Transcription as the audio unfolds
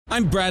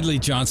I'm Bradley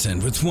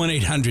Johnson with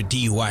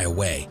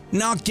 1-800-DUI-AWAY.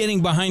 Not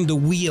getting behind the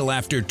wheel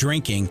after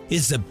drinking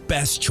is the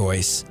best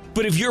choice.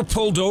 But if you're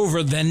pulled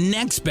over, the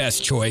next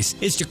best choice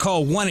is to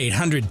call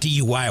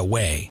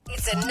 1-800-DUI-AWAY.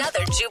 It's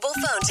another Jubal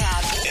phone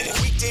tab.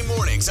 Weekday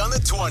mornings on the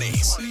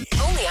 20s.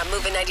 Only on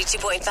Moving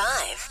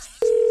 92.5.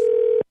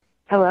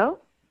 Hello?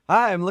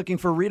 Hi, I'm looking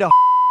for Rita.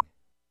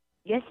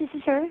 Yes, this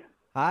is her.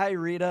 Hi,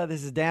 Rita.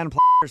 This is Dan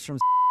from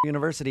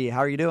University. How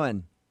are you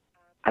doing?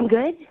 I'm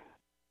good.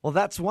 Well,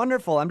 that's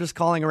wonderful. I'm just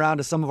calling around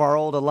to some of our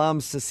old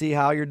alums to see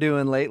how you're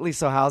doing lately.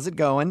 So how's it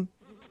going?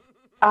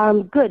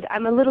 Good.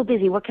 I'm a little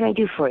busy. What can I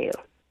do for you?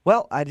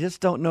 Well, I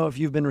just don't know if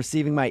you've been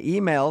receiving my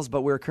emails,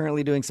 but we're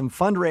currently doing some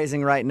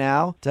fundraising right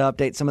now to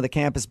update some of the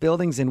campus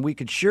buildings, and we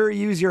could sure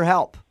use your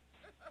help.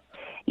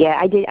 Yeah,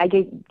 I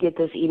did get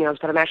those emails,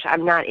 but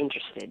I'm not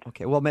interested.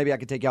 Okay, well, maybe I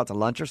could take you out to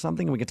lunch or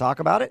something, and we could talk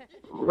about it.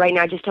 Right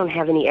now, I just don't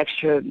have any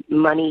extra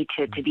money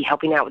to be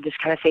helping out with this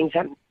kind of things.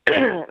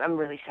 I'm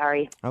really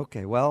sorry.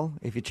 Okay, well,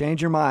 if you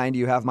change your mind,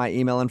 you have my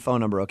email and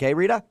phone number, okay,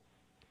 Rita?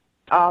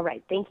 All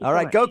right, thank you. All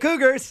right, go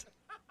Cougars!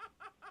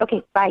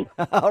 Okay, bye.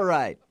 All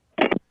right.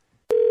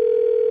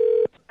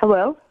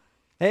 Hello?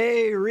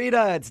 Hey,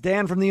 Rita, it's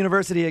Dan from the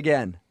university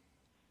again.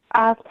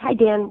 Hi,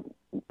 Dan.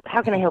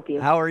 How can I help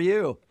you? How are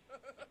you?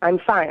 I'm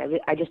fine.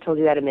 I just told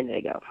you that a minute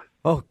ago.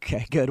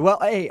 Okay, good. Well,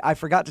 hey, I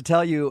forgot to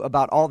tell you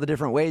about all the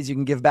different ways you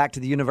can give back to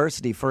the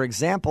university. For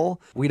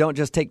example, we don't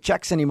just take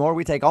checks anymore.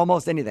 We take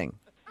almost anything.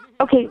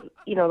 Okay,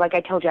 like I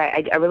told you,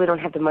 I really don't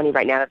have the money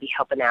right now to be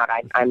helping out.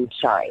 I'm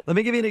sorry. Let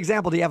me give you an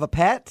example. Do you have a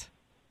pet?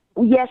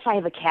 Yes, I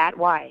have a cat.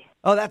 Why?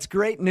 Oh, that's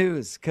great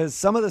news, because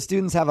some of the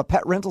students have a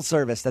pet rental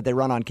service that they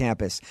run on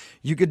campus.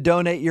 You could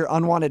donate your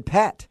unwanted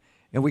pet,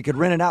 and we could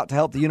rent it out to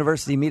help the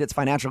university meet its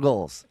financial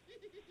goals.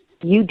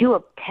 You do a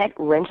pet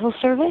rental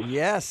service?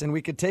 Yes, and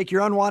we could take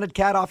your unwanted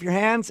cat off your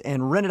hands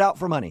and rent it out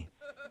for money.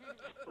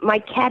 My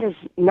cat is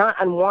not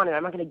unwanted.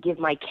 I'm not going to give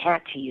my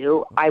cat to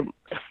you.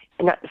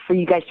 Not for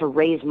you guys to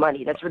raise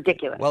money. That's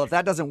ridiculous. Well, if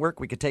that doesn't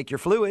work, we could take your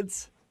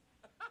fluids.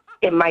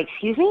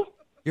 Excuse me?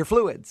 Your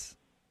fluids. Do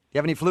you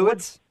have any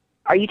fluids?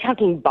 Are you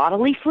talking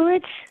bodily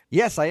fluids?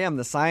 Yes, I am.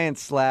 The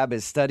science lab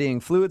is studying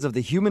fluids of the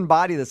human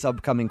body this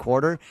upcoming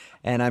quarter,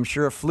 and I'm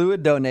sure a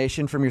fluid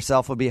donation from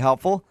yourself would be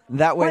helpful.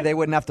 That way they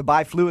wouldn't have to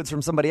buy fluids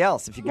from somebody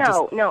else. If you could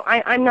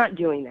I'm not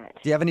doing that.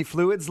 Do you have any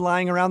fluids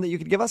lying around that you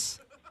could give us?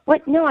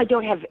 What? No, I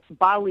don't have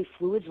bodily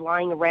fluids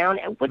lying around.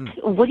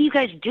 What are you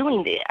guys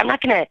doing? I'm not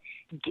going to...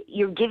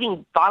 You're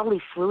giving bodily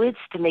fluids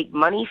to make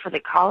money for the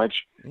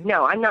college?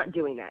 No, I'm not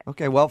doing that.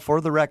 Okay, well, for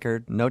the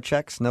record, no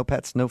checks, no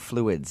pets, no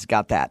fluids.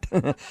 Got that.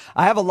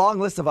 I have a long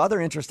list of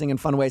other interesting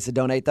and fun ways to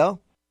donate, though.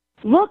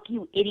 Look,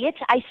 you idiots,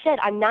 I said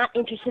I'm not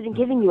interested in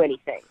giving you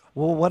anything.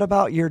 Well, what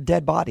about your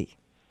dead body?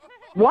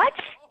 What?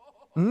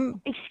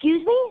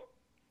 Excuse me?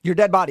 Your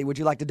dead body, would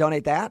you like to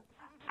donate that?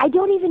 I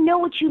don't even know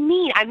what you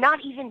mean. I'm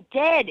not even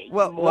dead.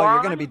 Well,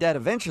 you're going to be dead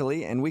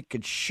eventually, and we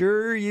could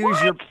sure use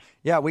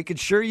we could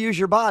sure use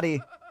your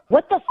body.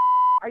 What the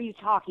are you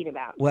talking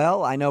about?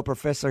 Well, I know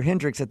Professor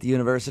Hendricks at the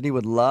university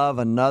would love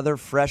another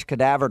fresh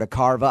cadaver to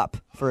carve up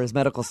for his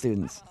medical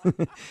students.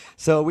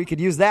 So we could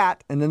use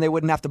that, and then they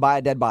wouldn't have to buy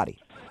a dead body.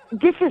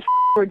 This is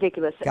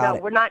ridiculous.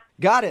 We're not.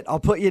 Got it. I'll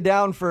put you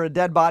down for a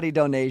dead body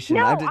donation.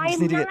 No,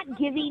 I'm not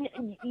giving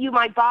you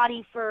my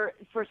body for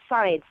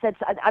science.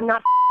 I'm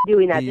not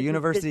doing that. The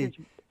university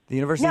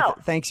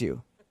thanks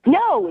you.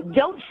 No,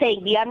 don't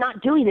thank me. I'm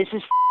not doing this.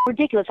 This is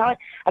ridiculous.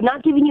 I'm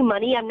not giving you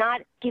money. I'm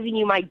not giving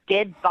you my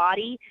dead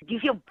body. Do you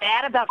feel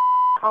bad about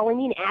calling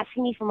me and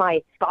asking me for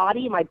my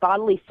body and my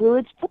bodily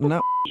fluids? What the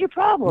is your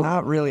problem?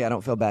 Not really. I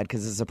don't feel bad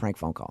because this is a prank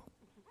phone call.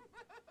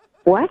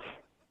 What?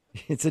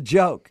 It's a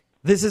joke.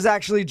 This is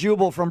actually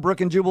Jubal from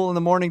Brook and Jubal in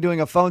the Morning doing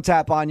a phone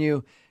tap on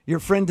you. Your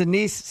friend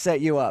Denise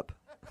set you up.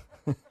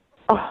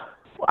 Oh,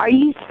 are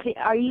you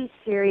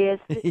serious?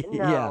 No.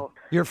 Yeah.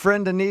 Your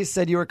friend Denise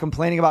said you were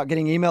complaining about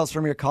getting emails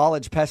from your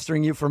college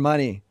pestering you for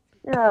money.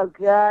 Oh,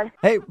 God.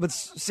 Hey, but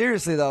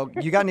seriously, though,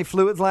 you got any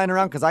fluids lying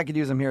around? Because I could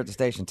use them here at the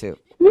station, too.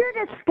 You're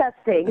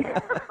disgusting.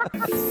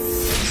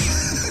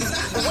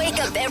 Wake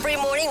up every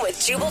morning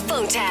with Jubal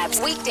phone tabs.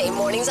 Weekday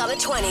mornings on the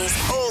 20s.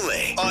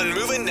 Only on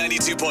Moving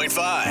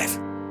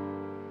 92.5.